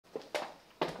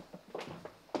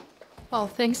Well,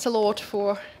 thanks a lot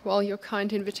for, well, your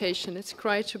kind invitation. It's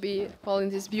great to be, well, in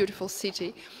this beautiful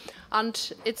city.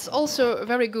 And it's also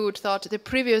very good that the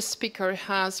previous speaker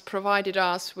has provided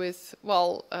us with,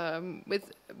 well,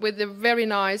 with a very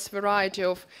nice variety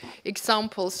of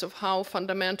examples of how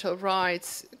fundamental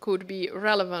rights could be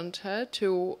relevant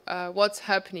to what's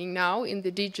happening now in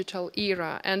the digital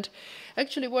era. And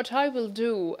actually what I will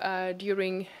do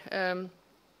during the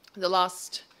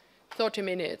last 30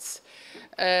 minutes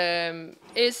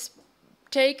is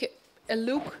take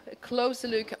a closer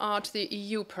look at the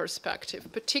EU perspective,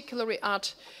 particularly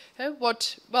at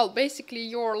basically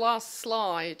your last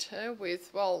slide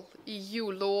with, well,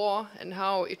 EU law and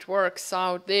how it works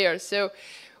out there. So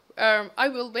I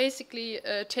will basically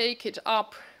take it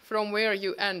up from where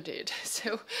you ended.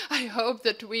 So I hope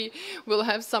that we will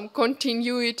have some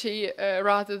continuity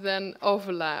rather than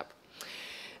overlap.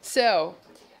 So,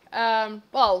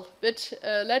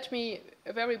 let me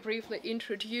very briefly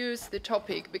introduce the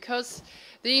topic, because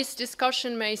this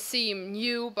discussion may seem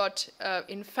new, but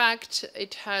in fact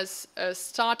it has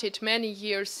started many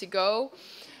years ago,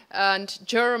 and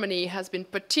Germany has been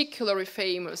particularly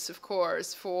famous, of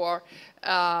course, for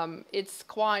its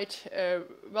quite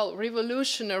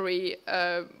revolutionary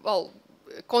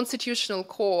constitutional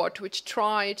court, which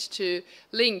tried to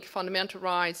link fundamental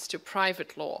rights to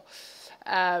private law.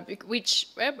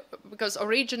 Because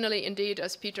originally, indeed,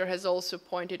 as Peter has also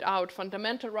pointed out,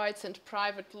 fundamental rights and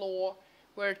private law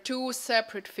were two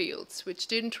separate fields which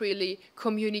didn't really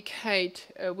communicate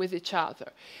with each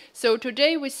other. So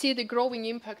today we see the growing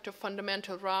impact of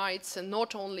fundamental rights, and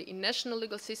not only in national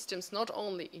legal systems, not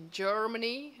only in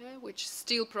Germany, which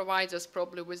still provides us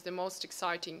probably with the most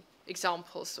exciting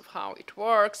examples of how it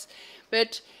works,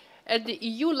 but at the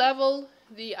EU level,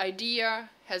 the idea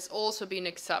has also been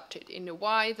accepted in a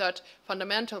way that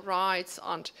fundamental rights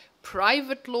and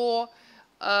private law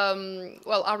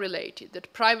are related,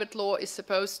 that private law is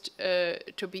supposed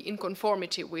to be in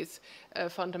conformity with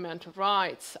fundamental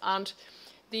rights. And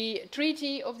the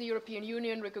Treaty of the European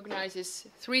Union recognizes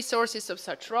three sources of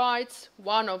such rights.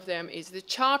 One of them is the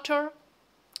Charter,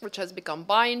 which has become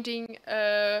binding,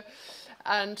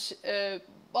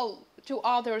 two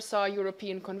others are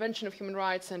European Convention of Human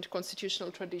Rights and constitutional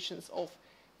traditions of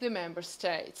the member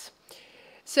states.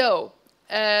 So,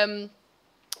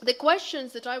 the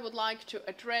questions that I would like to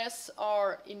address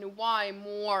are in a way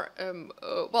more,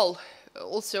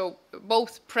 also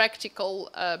both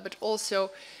practical but also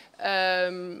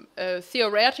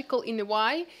theoretical in a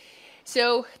way.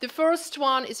 So the first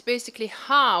one is basically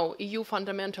how EU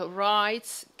fundamental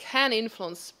rights can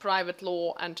influence private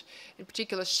law and in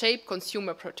particular shape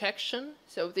consumer protection.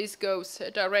 So this goes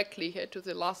directly here to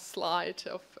the last slide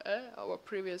of our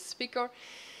previous speaker.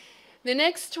 The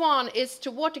next one is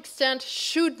to what extent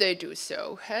should they do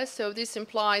so? So this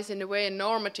implies in a way a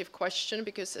normative question,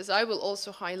 because as I will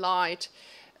also highlight,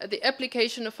 the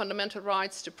application of fundamental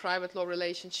rights to private law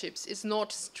relationships is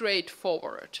not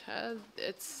straightforward.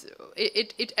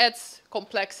 It adds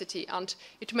complexity, and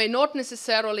it may not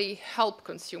necessarily help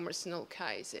consumers in all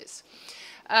cases.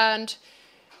 And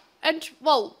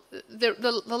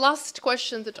the last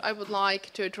question that I would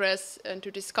like to address and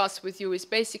to discuss with you is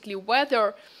basically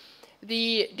whether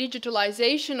the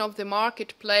digitalization of the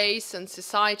marketplace and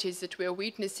societies that we are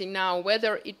witnessing now,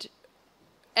 whether it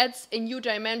adds a new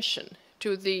dimension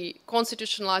to the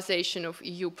constitutionalization of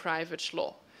EU private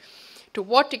law. To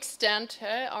what extent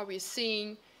are we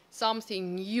seeing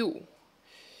something new?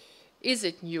 Is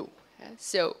it new?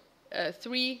 So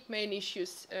three main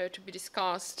issues to be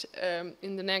discussed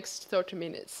in the next 30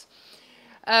 minutes.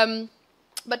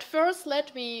 But first,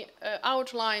 let me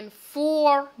outline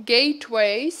four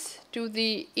gateways to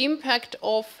the impact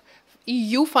of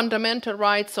EU fundamental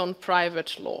rights on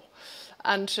private law.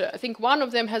 And I think one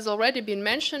of them has already been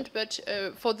mentioned, but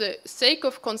for the sake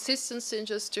of consistency and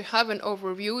just to have an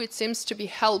overview, it seems to be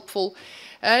helpful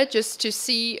just to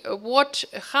see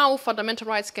how fundamental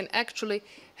rights can actually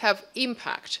have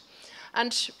impact.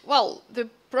 And, well,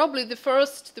 probably the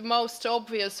first, the most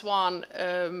obvious one,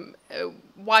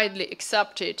 widely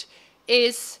accepted,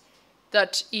 is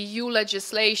that EU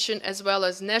legislation as well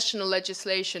as national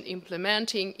legislation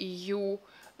implementing EU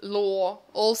law,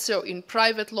 also in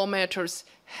private law matters,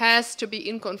 has to be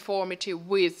in conformity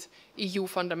with EU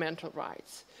fundamental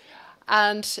rights.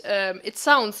 And it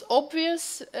sounds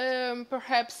obvious,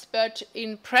 perhaps, but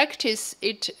in practice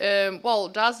it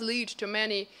does lead to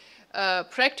many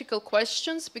practical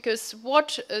questions, because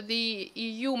what the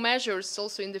EU measures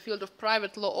also in the field of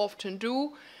private law often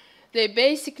do, they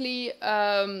basically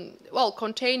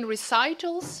contain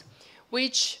recitals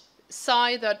which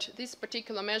say that this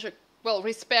particular measure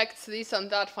respects this and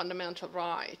that fundamental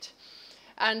right.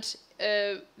 And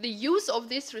the use of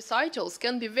these recitals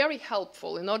can be very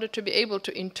helpful in order to be able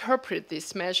to interpret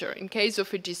this measure in case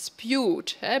of a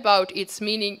dispute about its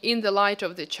meaning in the light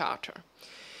of the Charter.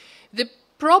 The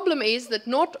problem is that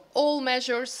not all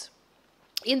measures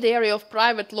in the area of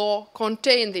private law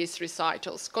contain these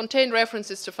recitals, contain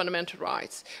references to fundamental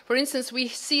rights. For instance, we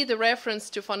see the reference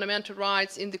to fundamental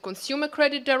rights in the Consumer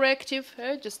Credit Directive,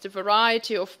 just a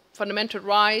variety of fundamental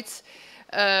rights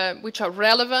which are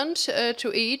relevant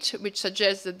to it, which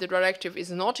suggests that the directive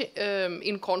is not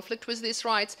in conflict with these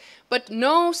rights, but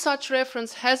no such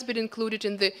reference has been included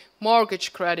in the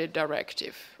Mortgage Credit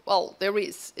Directive. Well, there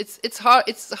is. It's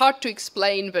hard to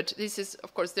explain, but this is,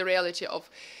 of course, the reality of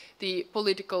the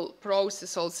political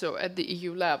process also at the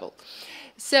EU level.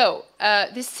 So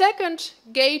the second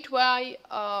gateway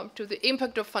to the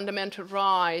impact of fundamental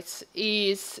rights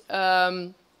is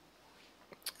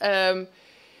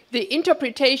the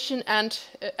interpretation and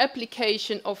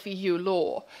application of EU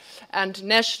law and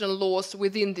national laws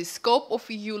within the scope of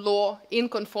EU law in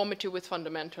conformity with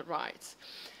fundamental rights.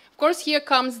 Of course, here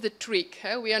comes the trick.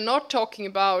 We are not talking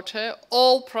about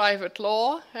all private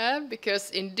law,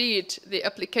 because indeed the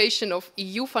application of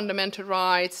EU fundamental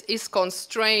rights is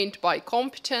constrained by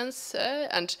competence,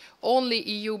 and only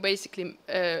EU, basically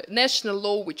national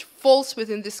law, which falls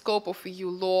within the scope of EU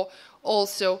law,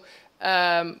 also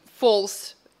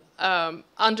falls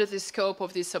under the scope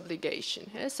of this obligation.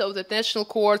 So that national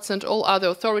courts and all other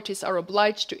authorities are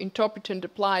obliged to interpret and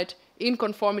apply it in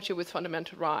conformity with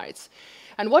fundamental rights.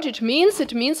 And what it means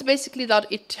basically that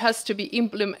it has to be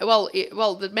implemented.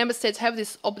 Well, the member states have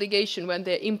this obligation when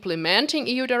they're implementing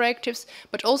EU directives,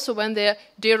 but also when they're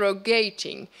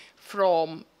derogating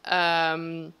from,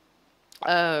 for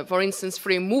instance,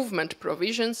 free movement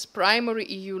provisions, primary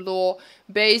EU law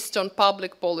based on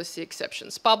public policy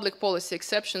exceptions. Public policy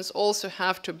exceptions also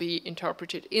have to be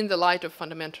interpreted in the light of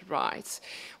fundamental rights,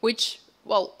 which,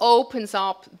 well, opens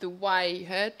up the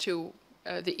way to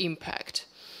the impact.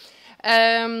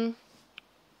 Well,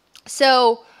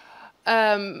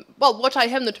 what I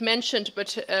have not mentioned,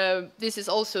 but this is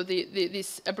also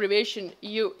this abbreviation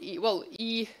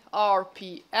ERPL.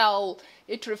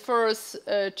 It refers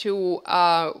to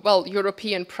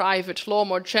European private law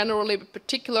more generally, but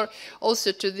particular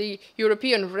also to the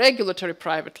European regulatory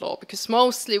private law, because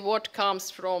mostly what comes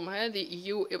from the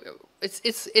EU,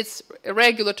 it's a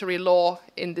regulatory law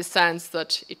in the sense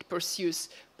that it pursues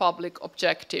public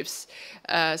objectives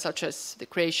such as the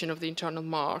creation of the internal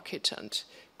market and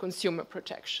consumer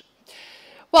protection.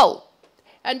 Well,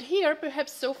 and here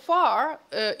perhaps so far,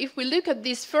 if we look at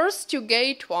these first two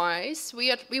gateways,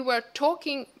 we were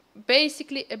talking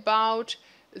basically about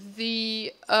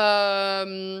the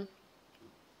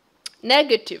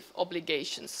negative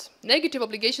obligations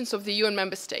of the EU and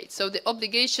member states, so the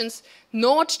obligations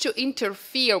not to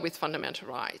interfere with fundamental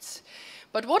rights.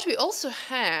 But what we also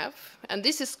have, and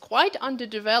this is quite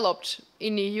underdeveloped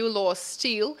in EU law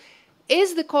still,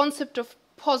 is the concept of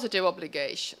positive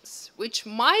obligations, which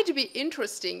might be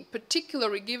interesting,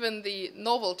 particularly given the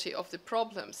novelty of the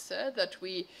problems that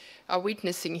we are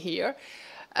witnessing here.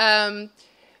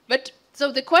 But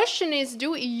so the question is,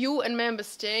 do EU and member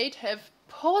states have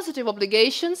positive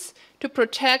obligations to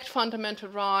protect fundamental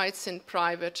rights in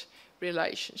private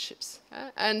relationships?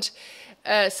 And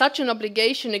such an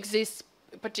obligation exists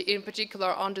in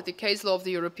particular under the case law of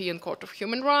the European Court of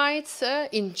Human Rights.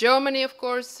 In Germany, of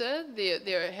course,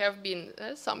 there have been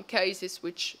some cases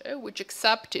which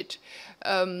accepted,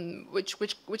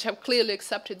 which have clearly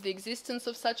accepted the existence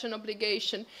of such an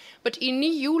obligation. But in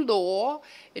EU law,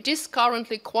 it is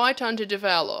currently quite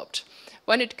underdeveloped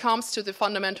when it comes to the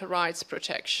fundamental rights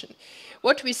protection.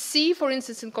 What we see, for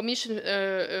instance, in Commission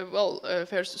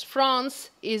versus France,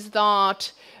 is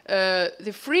that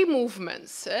the free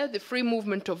movements, the free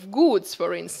movement of goods,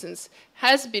 for instance,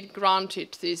 has been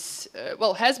granted this,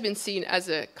 has been seen as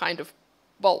a kind of,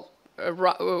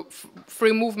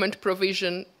 free movement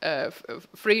provision,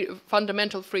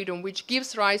 fundamental freedom, which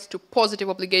gives rise to positive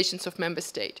obligations of member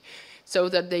state, so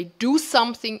that they do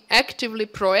something actively,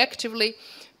 proactively,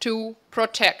 to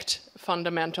protect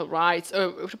fundamental rights,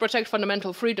 to protect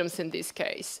fundamental freedoms in this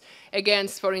case,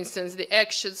 against, for instance, the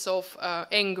actions of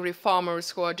angry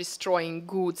farmers who are destroying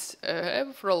goods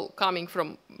coming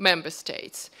from member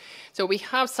states. So we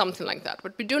have something like that,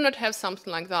 but we do not have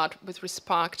something like that with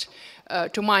respect,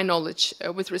 to my knowledge,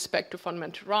 with respect to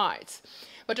fundamental rights.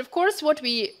 But of course, what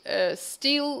we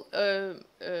still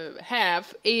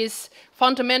have is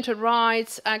fundamental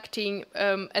rights acting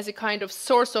as a kind of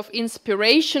source of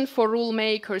inspiration for rule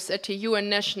makers at EU and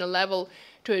national level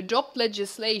to adopt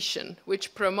legislation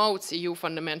which promotes EU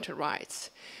fundamental rights.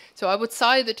 So I would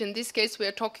say that in this case we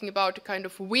are talking about a kind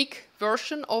of weak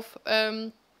version of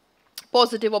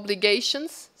positive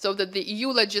obligations, so that the EU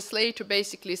legislator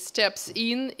basically steps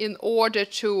in order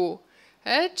to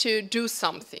do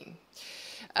something.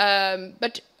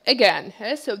 But again,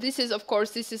 so this is, of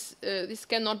course, this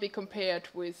cannot be compared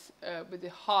with the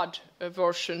hard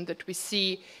version that we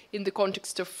see in the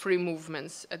context of free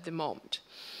movements at the moment.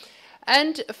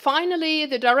 And finally,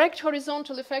 the direct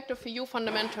horizontal effect of EU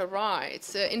fundamental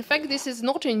rights. In fact, this is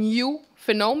not a new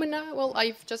phenomena. Well,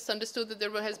 I've just understood that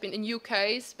there has been a new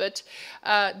case, but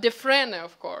De Frene,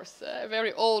 of course, a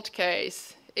very old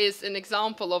case, is an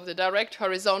example of the direct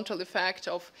horizontal effect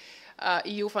of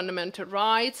EU fundamental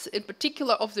rights, in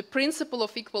particular of the principle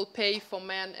of equal pay for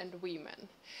men and women.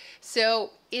 So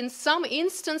in some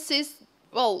instances,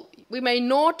 well, we may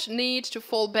not need to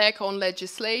fall back on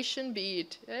legislation, be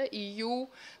it EU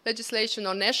legislation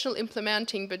or national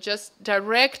implementing, but just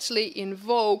directly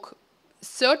invoke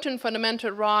certain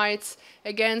fundamental rights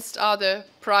against other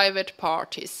private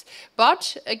parties.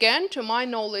 But again, to my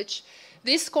knowledge,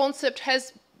 this concept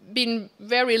has been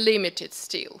very limited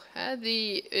still.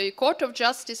 The Court of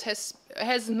Justice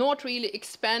has not really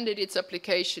expanded its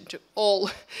application to all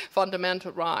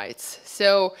fundamental rights.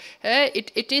 So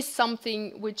it is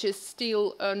something which is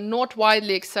still not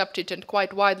widely accepted and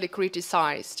quite widely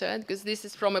criticized, because this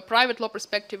is, from a private law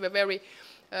perspective, a very,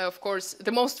 of course,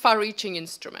 the most far-reaching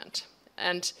instrument.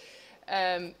 And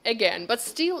again, but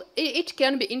still it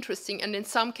can be interesting, and in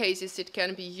some cases it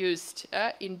can be used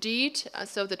indeed,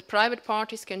 so that private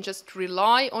parties can just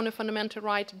rely on a fundamental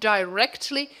right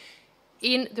directly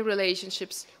in the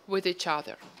relationships with each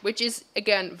other, which is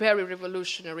again very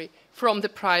revolutionary from the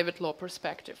private law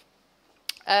perspective.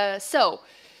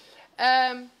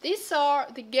 These are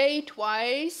the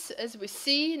gateways, as we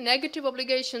see: negative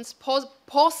obligations,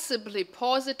 possibly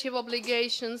positive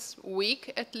obligations,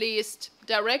 weak at least,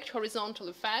 direct horizontal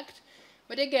effect.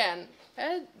 But again,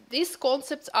 these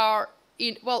concepts are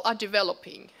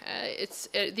developing.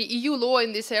 The EU law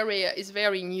in this area is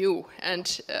very new,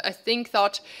 and I think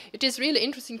that it is really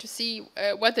interesting to see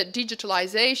whether the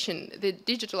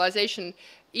digitalization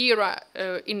era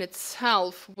in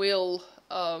itself will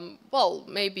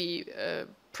maybe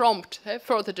prompt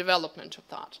further development of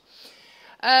that.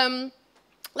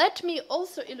 Let me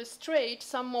also illustrate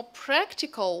some more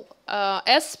practical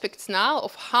aspects now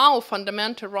of how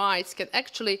fundamental rights can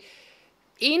actually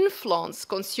influence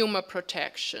consumer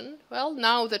protection. Well,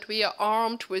 now that we are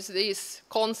armed with these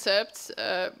concepts,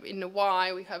 in a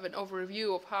while we have an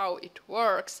overview of how it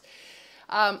works.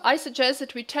 I suggest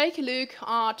that we take a look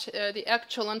at the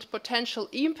actual and potential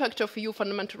impact of EU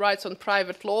fundamental rights on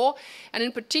private law, and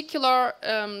in particular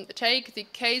take the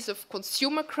case of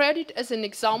consumer credit as an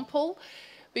example,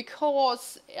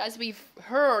 because, as we've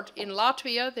heard, in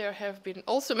Latvia there have been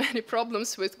also many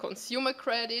problems with consumer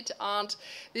credit, and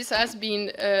this has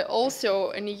been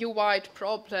also an EU-wide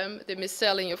problem, the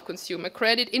mis-selling of consumer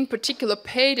credit, in particular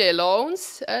payday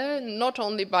loans, not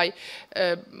only by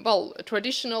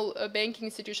traditional banking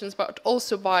institutions, but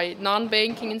also by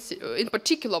non-banking, in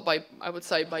particular by, I would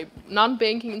say, by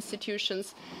non-banking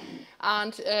institutions.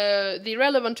 And the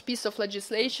relevant piece of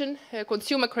legislation,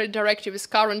 Consumer Credit Directive, is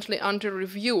currently under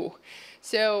review.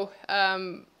 So,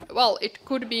 it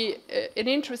could be an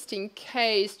interesting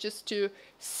case just to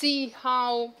see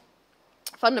how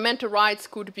fundamental rights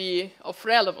could be of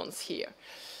relevance here.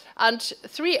 And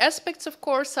three aspects, of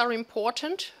course, are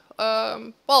important,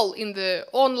 in the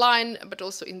online, but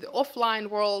also in the offline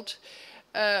world.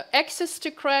 Access to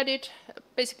credit,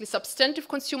 basically substantive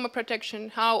consumer protection.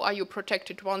 How are you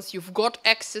protected once you've got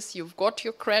access, you've got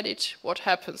your credit? What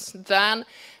happens then?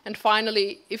 And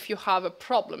finally, if you have a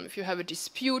problem, if you have a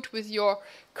dispute with your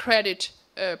credit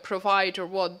provider,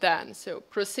 what then? So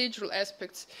procedural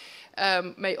aspects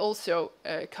may also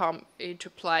come into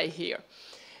play here.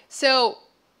 So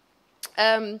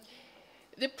the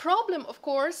problem, of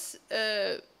course,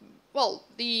 the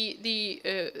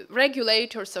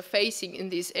regulators are facing in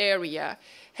this area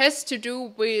has to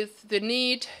do with the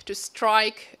need to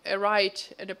strike a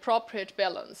right and appropriate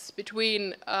balance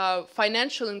between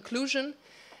financial inclusion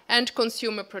and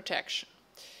consumer protection.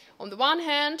 On the one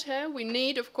hand, we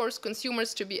need, of course,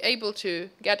 consumers to be able to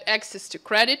get access to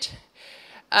credit,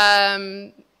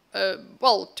 to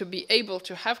be able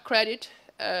to have credit,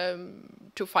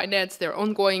 to finance their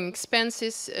ongoing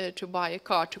expenses, to buy a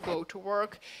car to go to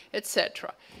work,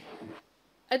 etc.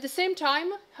 At the same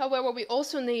time, however, we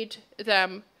also need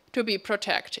them to be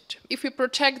protected. If we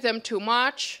protect them too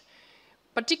much,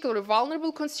 particularly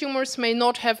vulnerable consumers may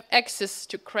not have access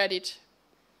to credit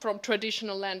from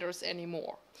traditional lenders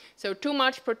anymore. So too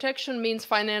much protection means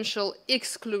financial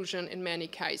exclusion in many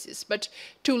cases, but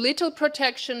too little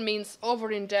protection means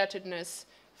over-indebtedness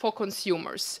for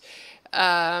consumers.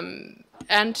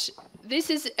 And this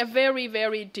is a very,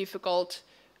 very difficult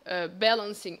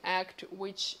balancing act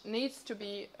which needs to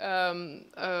be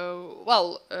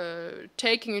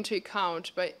taken into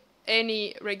account by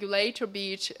any regulator,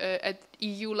 be it at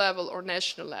EU level or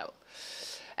national level.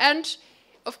 And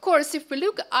of course, if we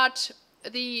look at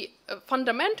the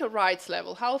fundamental rights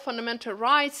level, how fundamental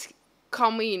rights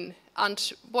come in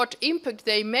and what impact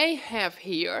they may have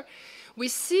here, we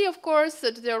see, of course,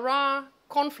 that there are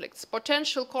conflicts,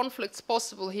 potential conflicts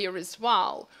possible here as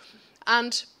well.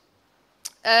 And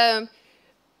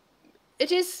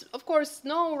it is, of course,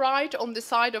 no right on the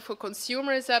side of a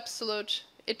consumer is absolute.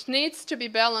 It needs to be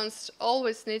balanced,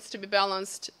 always needs to be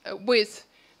balanced with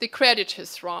the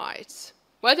creditor's rights.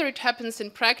 Whether it happens in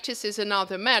practice is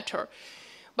another matter.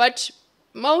 But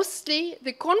mostly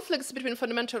the conflicts between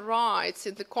fundamental rights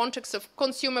in the context of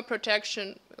consumer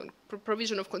protection,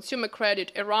 provision of consumer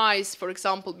credit arise, for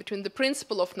example, between the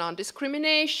principle of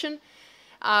non-discrimination,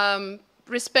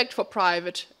 respect for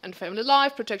private and family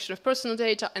life, protection of personal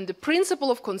data, and the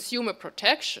principle of consumer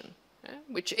protection,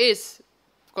 which is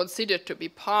considered to be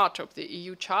part of the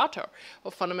EU Charter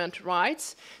of Fundamental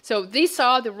Rights. So these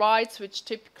are the rights which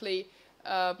typically,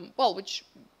 which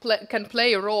can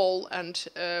play a role and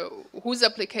whose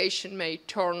application may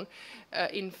turn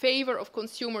in favor of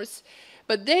consumers.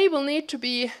 But they will need to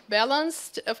be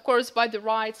balanced, of course, by the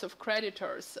rights of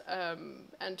creditors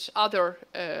and other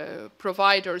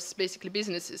providers, basically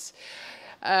businesses,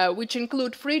 which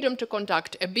include freedom to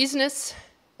conduct a business.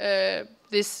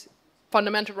 This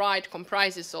fundamental right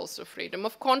comprises also freedom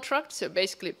of contract. So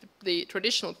basically, the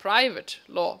traditional private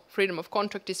law, freedom of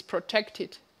contract, is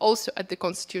protected also at the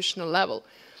constitutional level.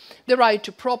 The right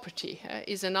to property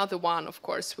is another one, of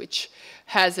course, which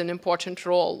has an important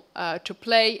role to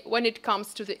play when it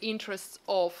comes to the interests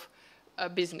of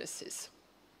businesses.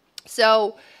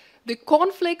 So the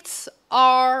conflicts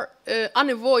are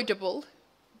unavoidable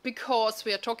because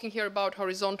we are talking here about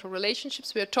horizontal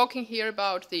relationships. We are talking here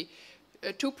about the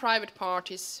two private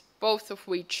parties, both of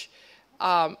which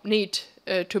need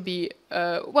to be,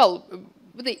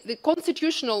 the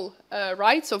constitutional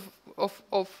rights of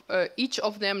each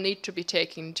of them need to be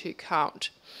taken into account.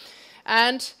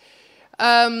 And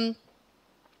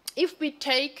if we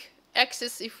take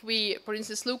access, if we, for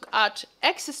instance, look at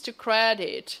access to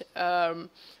credit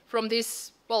from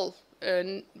this,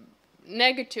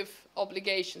 negative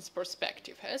obligations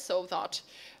perspective, so that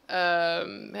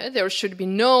there should be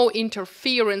no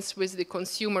interference with the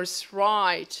consumer's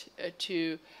right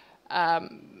to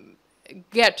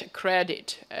get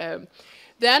credit.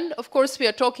 Then, of course, we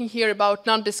are talking here about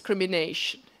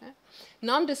non-discrimination.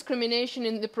 Non-discrimination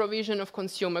in the provision of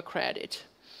consumer credit.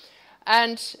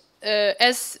 And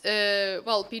as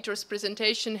Peter's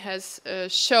presentation has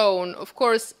shown, of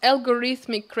course,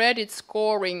 algorithmic credit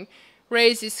scoring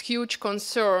raises huge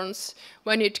concerns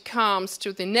when it comes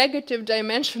to the negative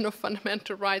dimension of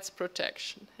fundamental rights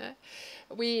protection.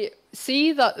 We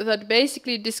see that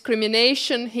basically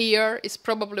discrimination here is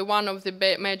probably one of the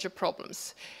major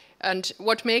problems. And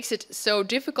what makes it so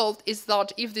difficult is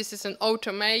that if this is an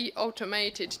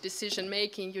automated decision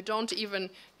making, you don't even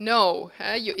know.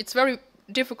 It's very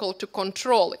difficult to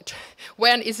control it.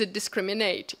 When is it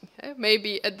discriminating?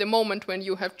 Maybe at the moment when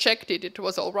you have checked it, it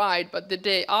was all right, but the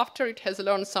day after it has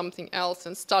learned something else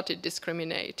and started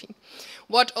discriminating.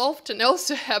 What often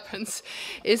also happens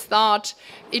is that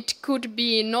it could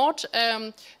be not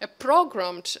a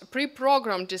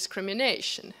pre-programmed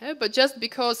discrimination, but just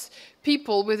because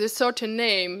people with a certain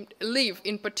name live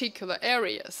in particular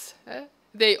areas,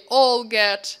 they all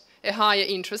get a higher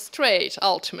interest rate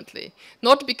ultimately,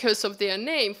 not because of their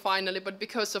name finally, but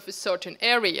because of a certain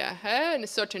area, in a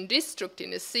certain district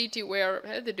in a city where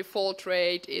the default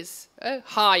rate is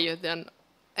higher than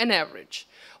on average.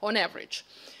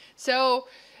 So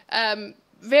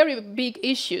very big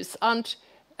issues, and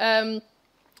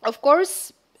of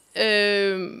course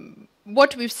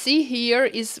what we see here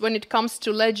is when it comes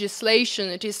to legislation,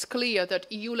 it is clear that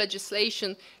EU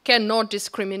legislation cannot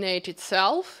discriminate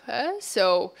itself.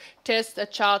 So Test a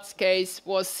Chart's case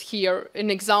was here an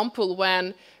example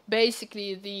when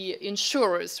basically the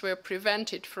insurers were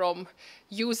prevented from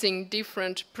using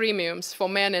different premiums for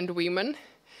men and women.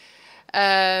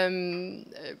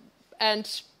 And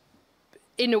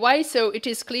in a way, so it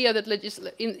is clear that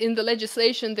in the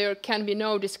legislation there can be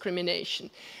no discrimination.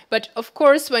 But of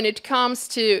course, when it comes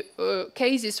to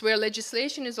cases where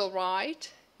legislation is all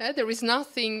right, there is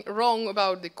nothing wrong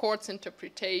about the court's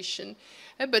interpretation,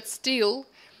 but still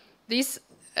this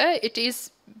it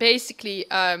is basically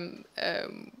an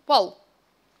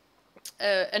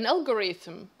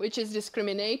algorithm which is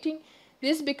discriminating.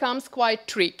 This becomes quite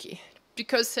tricky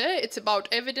because it's about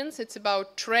evidence, it's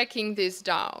about tracking this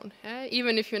down.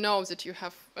 Even if you know that you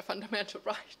have a fundamental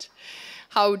right,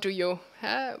 how do you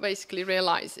basically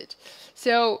realize it?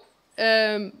 So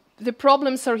the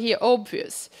problems are here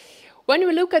obvious. When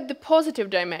we look at the positive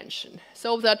dimension,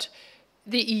 so that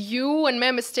the EU and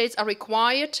member states are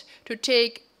required to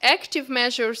take active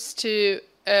measures to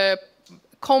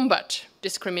combat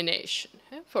discrimination,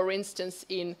 for instance,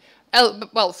 in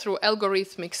through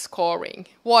algorithmic scoring.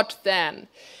 What then?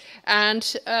 And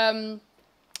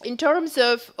in terms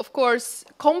of course,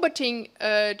 combating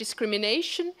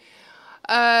discrimination,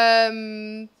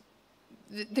 the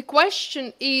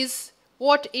question is,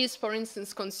 what is, for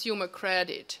instance, consumer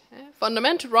credit?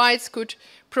 Fundamental rights could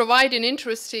provide an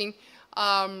interesting,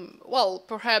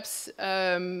 perhaps,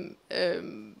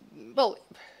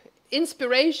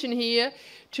 inspiration here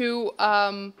to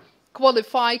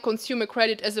qualify consumer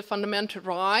credit as a fundamental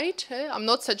right. I'm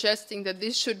not suggesting that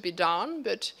this should be done,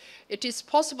 but it is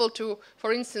possible to,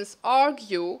 for instance,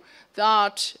 argue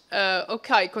that,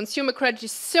 okay, consumer credit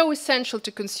is so essential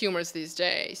to consumers these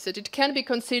days that it can be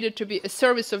considered to be a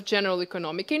service of general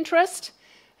economic interest,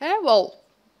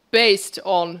 based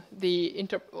on the,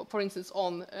 for instance,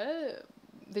 on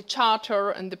the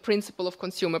Charter and the principle of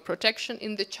consumer protection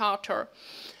in the Charter.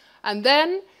 And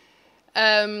then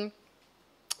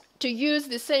to use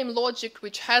the same logic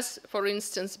which has, for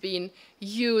instance, been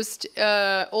used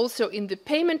also in the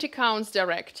Payment Accounts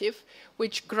Directive,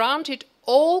 which granted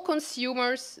all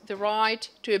consumers the right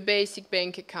to a basic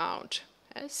bank account.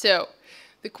 So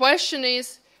the question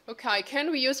is, okay,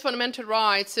 can we use fundamental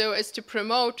rights so as to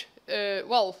promote,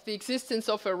 the existence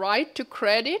of a right to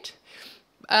credit?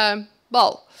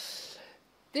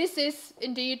 This is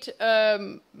indeed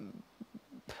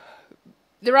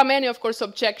there are many, of course,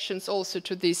 objections also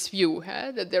to this view,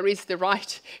 that there is the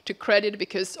right to credit,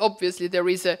 because obviously there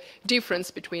is a difference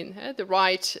between the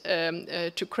right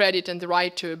to credit and the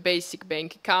right to a basic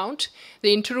bank account.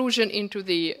 The intrusion into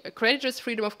the creditor's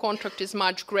freedom of contract is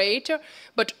much greater,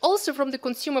 but also from the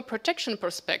consumer protection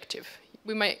perspective,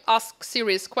 we may ask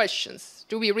serious questions.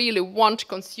 Do we really want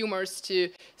consumers to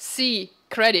see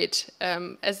credit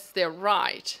as their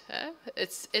right?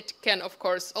 It can, of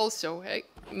course, also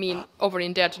mean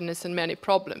over-indebtedness and many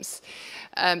problems.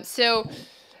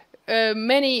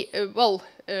 Many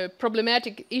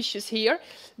problematic issues here.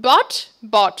 But,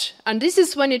 and this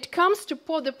is when it comes to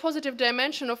the positive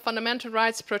dimension of fundamental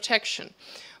rights protection.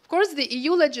 Of course, the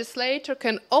EU legislator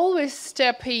can always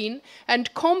step in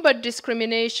and combat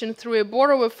discrimination through a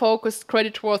borrower-focused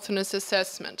creditworthiness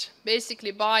assessment,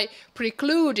 basically by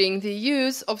precluding the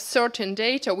use of certain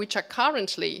data which are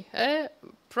currently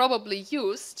probably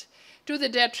used to the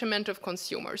detriment of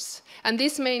consumers. And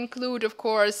this may include, of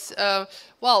course, the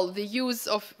use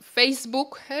of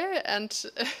Facebook and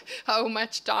how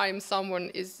much time someone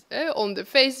is on the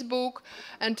Facebook,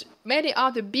 and many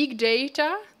other big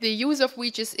data, the use of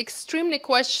which is extremely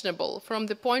questionable from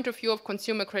the point of view of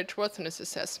consumer creditworthiness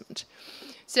assessment.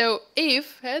 So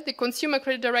if the Consumer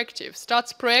Credit Directive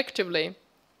starts proactively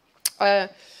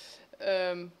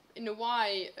in a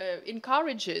way,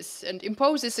 encourages and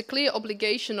imposes a clear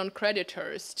obligation on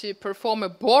creditors to perform a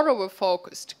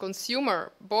borrower-focused,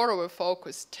 consumer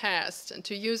borrower-focused test and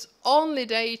to use only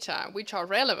data which are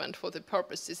relevant for the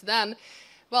purposes, then,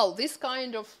 this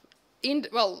kind of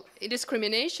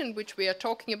discrimination which we are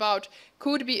talking about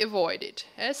could be avoided.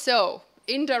 So,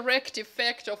 indirect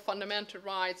effect of fundamental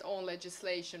rights on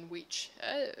legislation which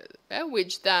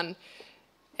then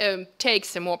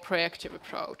takes a more proactive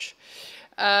approach.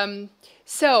 When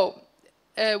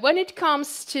it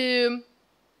comes to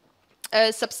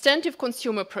substantive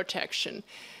consumer protection,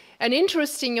 an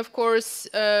interesting, of course,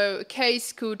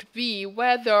 case could be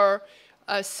whether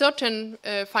certain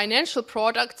financial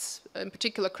products, in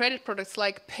particular credit products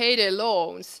like payday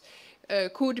loans,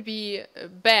 could be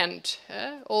banned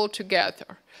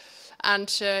altogether.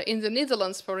 And in the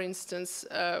Netherlands, for instance,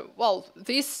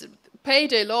 these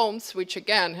payday loans, which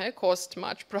again caused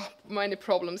many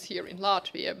problems here in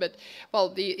Latvia, but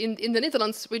in the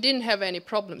Netherlands we didn't have any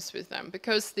problems with them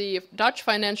because the Dutch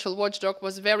financial watchdog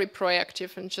was very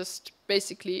proactive and just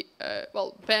basically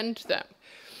banned them.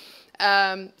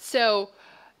 So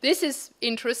this is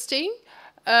interesting,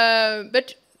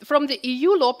 but from the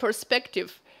EU law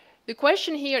perspective, the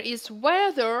question here is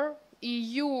whether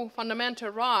EU fundamental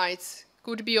rights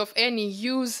could be of any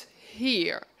use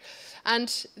here.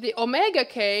 And the Omega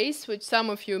case, which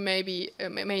some of you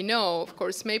may know, of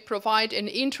course, may provide an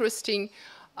interesting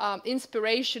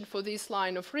inspiration for this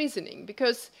line of reasoning,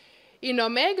 because in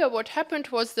Omega, what happened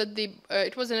was that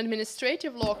it was an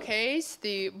administrative law case.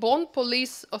 The Bond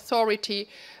Police Authority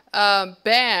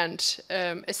banned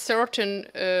a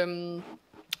certain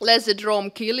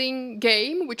Lesodrome killing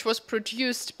game, which was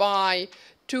produced by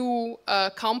two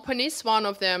companies. One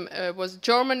of them was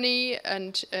Germany,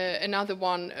 and another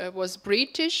one was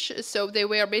British. So they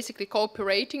were basically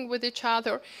cooperating with each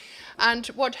other. And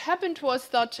what happened was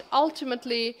that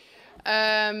ultimately,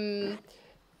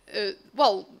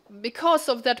 well, because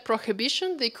of that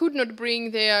prohibition, they could not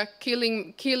bring their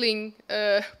killing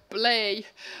play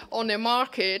on a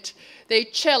market. They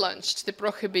challenged the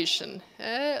prohibition,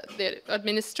 the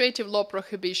administrative law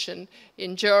prohibition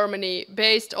in Germany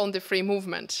based on the free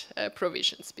movement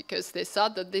provisions, because they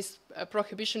thought that this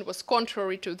prohibition was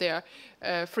contrary to their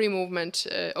free movement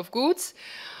of goods.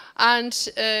 And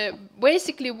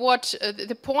basically what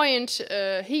the point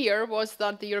here was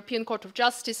that the European Court of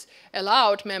Justice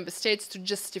allowed member states to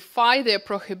justify their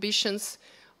prohibitions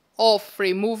of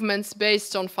free movements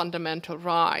based on fundamental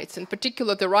rights, in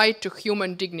particular the right to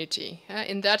human dignity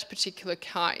in that particular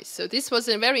case. So this was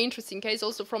a very interesting case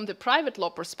also from the private law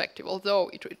perspective, although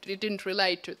it didn't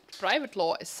relate to private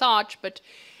law as such, but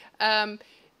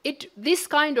this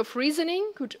kind of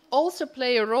reasoning could also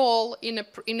play a role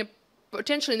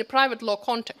potentially in a private law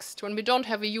context, when we don't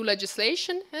have EU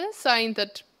legislation saying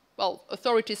that, well,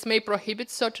 authorities may prohibit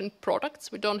certain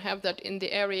products. We don't have that in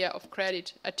the area of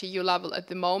credit at EU level at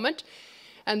the moment.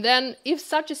 And then if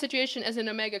such a situation as an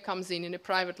Omega comes in a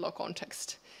private law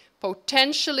context,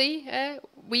 potentially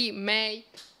we may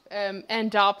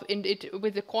end up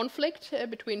with a conflict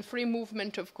between free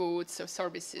movement of goods or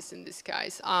services in this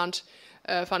case and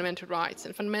fundamental rights.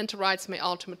 And fundamental rights may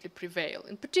ultimately prevail.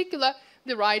 In particular,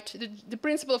 the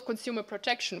principle of consumer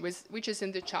protection, which is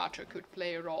in the Charter, could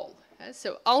play a role.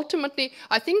 So ultimately,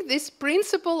 I think this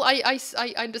principle, I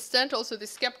understand also the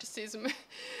skepticism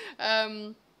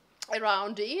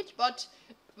around it, but,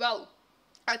 well,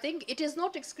 I think it is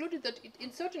not excluded that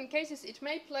in certain cases it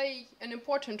may play an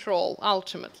important role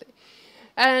ultimately.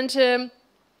 And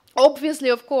obviously,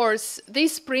 of course,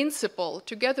 this principle,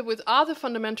 together with other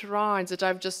fundamental rights that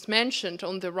I've just mentioned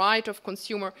on the right of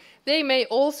consumer, they may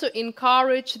also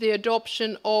encourage the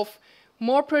adoption of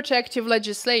more protective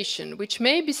legislation, which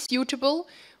may be suitable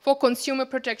for consumer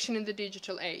protection in the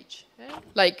digital age,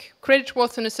 like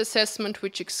creditworthiness assessment,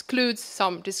 which excludes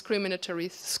some discriminatory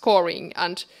scoring,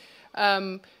 and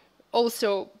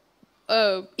also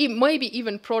maybe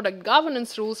even product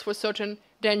governance rules for certain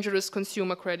dangerous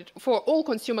consumer credit, for all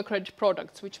consumer credit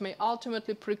products, which may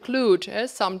ultimately preclude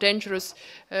some dangerous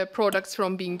products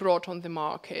from being brought on the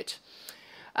market.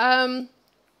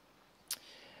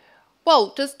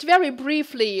 Well, just very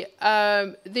briefly,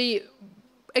 again,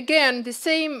 the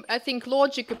same, I think,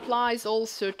 logic applies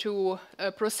also to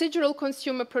procedural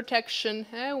consumer protection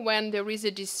when there is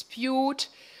a dispute.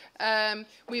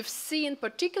 We've seen,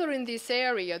 particularly in this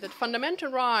area, that fundamental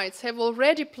rights have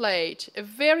already played a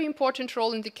very important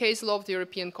role in the case law of the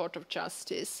European Court of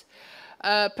Justice,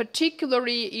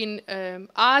 particularly in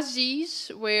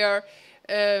ASIS, where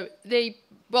the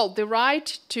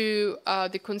right to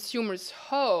the consumer's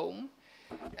home,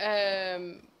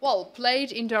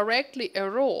 played indirectly a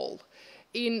role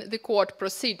in the court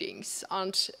proceedings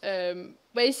and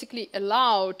basically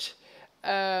allowed,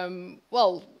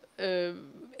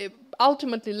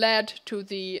 ultimately led to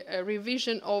the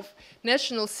revision of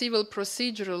national civil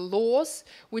procedural laws,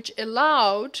 which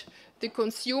allowed the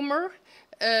consumer,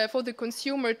 for the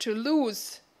consumer to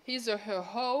lose his or her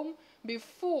home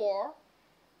before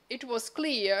it was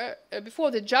clear, before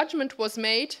the judgment was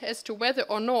made as to whether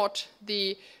or not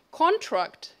the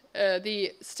contract,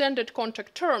 the standard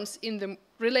contract terms in the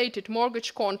related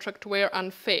mortgage contract were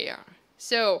unfair.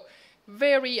 So,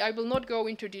 I will not go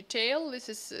into detail.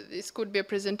 This could be a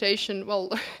presentation,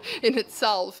 in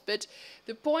itself. But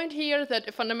the point here that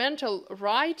a fundamental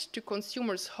right to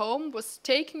consumers' home was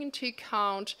taken into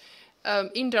account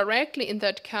indirectly in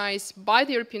that case by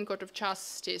the European Court of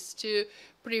Justice to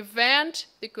prevent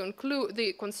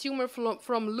the consumer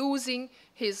from losing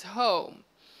his home.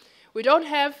 We don't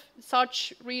have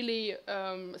such really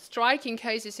striking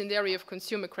cases in the area of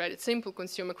consumer credit, simple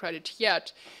consumer credit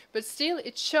yet, but still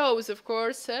it shows, of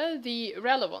course, the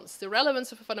relevance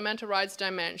of a fundamental rights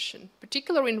dimension,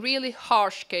 particularly in really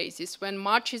harsh cases when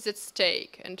much is at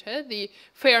stake and the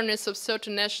fairness of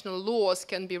certain national laws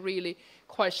can be really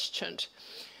questioned.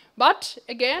 But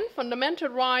again, fundamental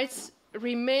rights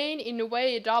remain in a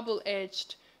way a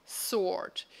double-edged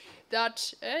sword.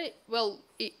 That,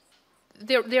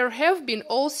 there have been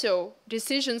also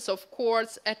decisions of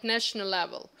courts at national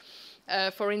level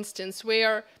for instance,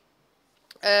 where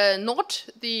not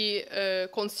the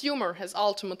consumer has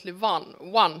ultimately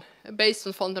won based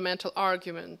on fundamental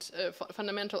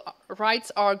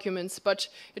rights arguments, but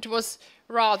it was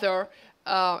rather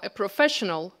a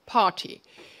professional party.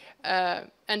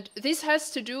 And this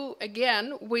has to do,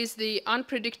 again, with the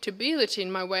unpredictability,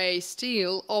 in my way,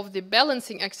 still, of the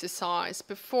balancing exercise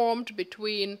performed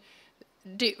between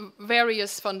the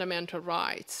various fundamental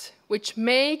rights, which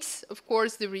makes, of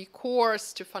course, the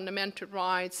recourse to fundamental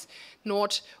rights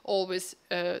not always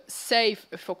safe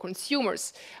for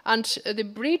consumers. And the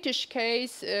British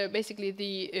case, basically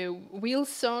the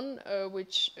Wilson,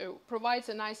 which provides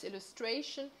a nice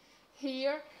illustration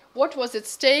here. What was at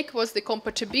stake was the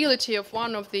compatibility of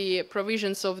one of the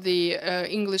provisions of the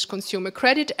English Consumer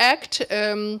Credit Act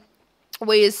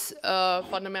with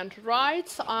fundamental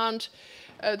rights, and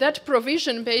that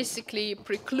provision basically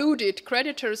precluded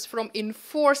creditors from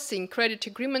enforcing credit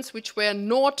agreements which were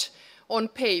not on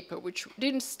paper, which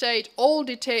didn't state all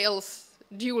details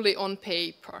duly on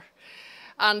paper.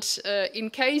 And in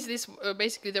case this,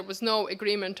 basically there was no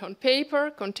agreement on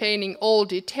paper containing all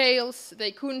details,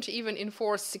 they couldn't even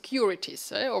enforce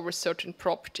securities over certain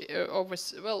property,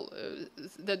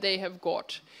 that they have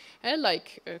got,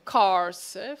 like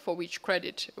cars for which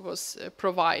credit was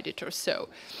provided or so.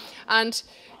 And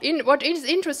what is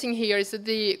interesting here is that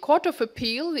the Court of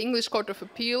Appeal, the English Court of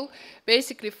Appeal,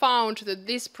 basically found that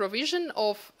this provision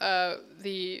of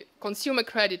the Consumer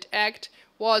Credit Act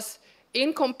was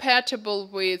incompatible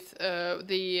with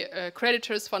the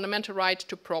creditor's fundamental right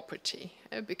to property,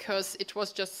 because it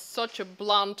was just such a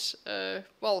blunt,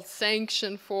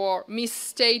 sanction for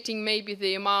misstating maybe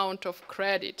the amount of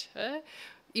credit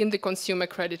in the consumer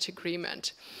credit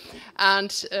agreement. And,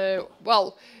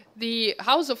 the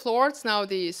House of Lords, now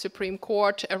the Supreme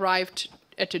Court, arrived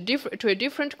at to a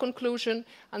different conclusion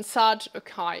and said,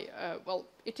 okay,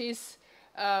 it is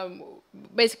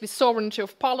basically sovereignty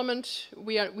of Parliament.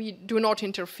 We do not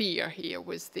interfere here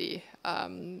with the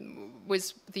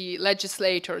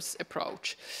legislator's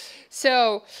approach.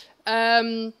 So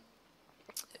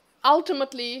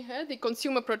ultimately, the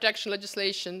consumer protection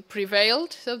legislation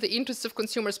prevailed. So the interests of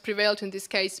consumers prevailed in this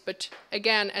case. But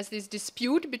again, as this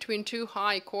dispute between two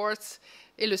high courts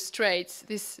illustrates,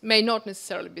 this may not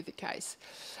necessarily be the case.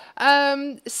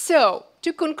 So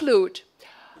to conclude,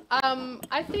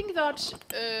 I think that,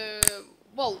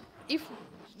 if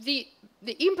the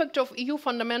impact of EU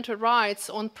fundamental rights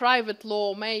on private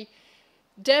law may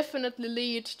definitely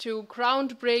lead to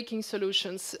groundbreaking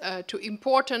solutions to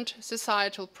important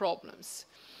societal problems,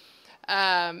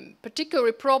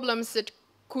 particularly problems that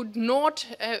could not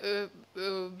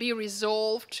be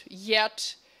resolved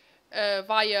yet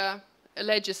via a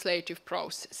legislative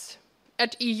process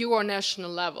at EU or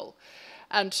national level.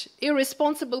 And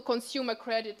irresponsible consumer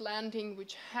credit lending,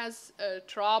 which has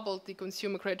troubled the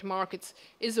consumer credit markets,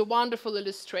 is a wonderful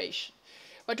illustration.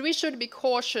 But we should be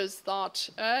cautious that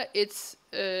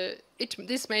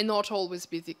this may not always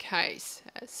be the case.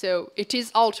 So it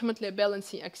is ultimately a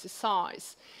balancing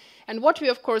exercise. And what we,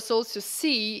 of course, also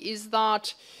see is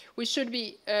that we should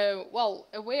be,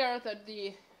 aware that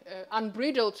the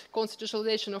unbridled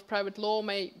constitutionalization of private law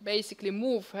may basically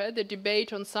move the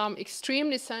debate on some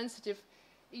extremely sensitive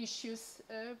issues,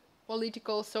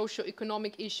 political,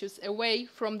 socio-economic issues, away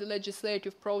from the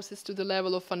legislative process to the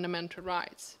level of fundamental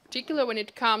rights, particularly when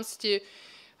it comes to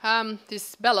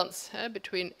this balance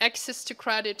between access to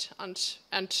credit and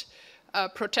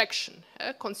protection,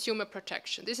 consumer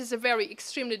protection. This is a very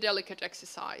extremely delicate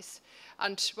exercise,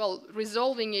 and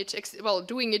resolving it,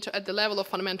 doing it at the level of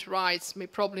fundamental rights may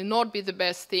probably not be the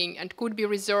best thing, and could be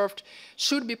reserved,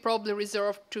 should be probably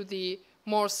reserved to the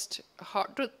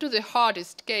to the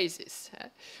hardest cases.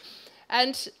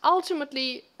 And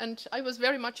ultimately, and I was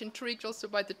very much intrigued also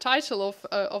by the title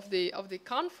of the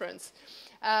conference,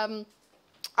 I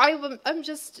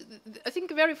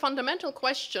think a very fundamental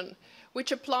question,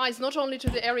 which applies not only to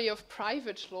the area of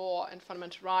private law and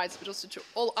fundamental rights, but also to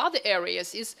all other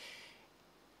areas,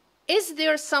 is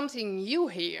there something new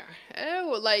here?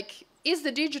 Is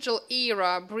the digital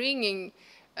era bringing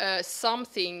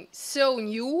something so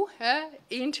new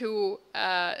into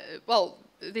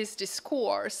this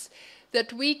discourse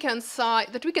that we can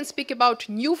speak about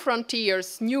new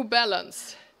frontiers, new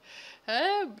balance,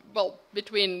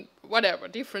 between whatever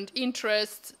different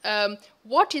interests.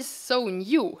 What is so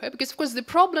new? Because of course the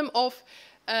problem of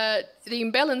the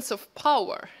imbalance of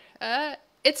power,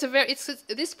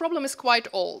 this problem is quite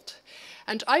old,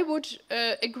 and I would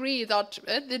agree that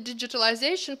the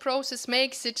digitalization process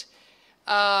makes it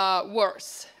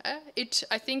worse.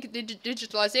 I think the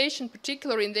digitalization,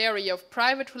 particularly in the area of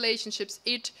private relationships,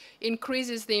 it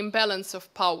increases the imbalance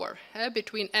of power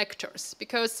between actors,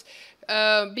 because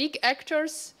big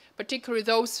actors, particularly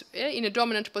those in a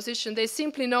dominant position, they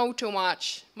simply know too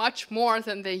much more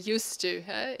than they used to,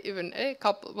 even a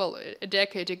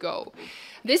decade ago.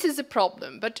 This is a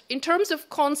problem. But in terms of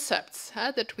concepts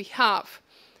that we have,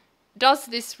 does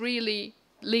this really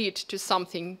lead to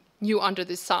something new under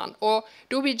the sun, or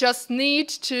do we just need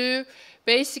to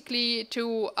basically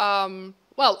to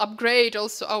upgrade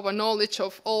also our knowledge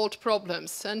of old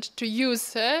problems and to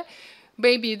use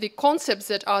maybe the concepts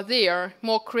that are there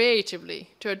more creatively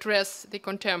to address the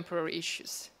contemporary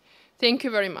issues? Thank you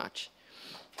very much.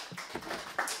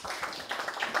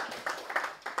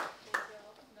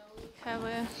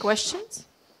 Have questions?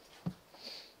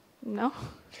 No?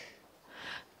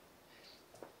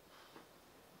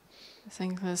 I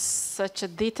think there's such a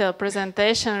detailed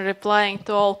presentation replying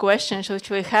to all questions which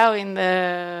we have in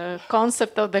the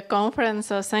concept of the conference.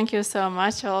 So thank you so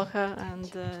much, Olga.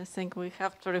 And I think we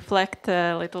have to reflect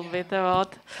a little bit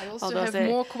about. I also have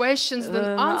more questions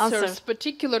than answers,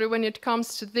 particularly when it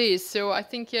comes to this. So I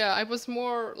think, I was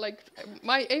more like,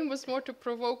 my aim was more to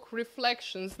provoke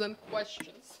reflections than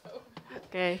questions. So.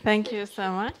 Okay, thank you so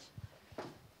much.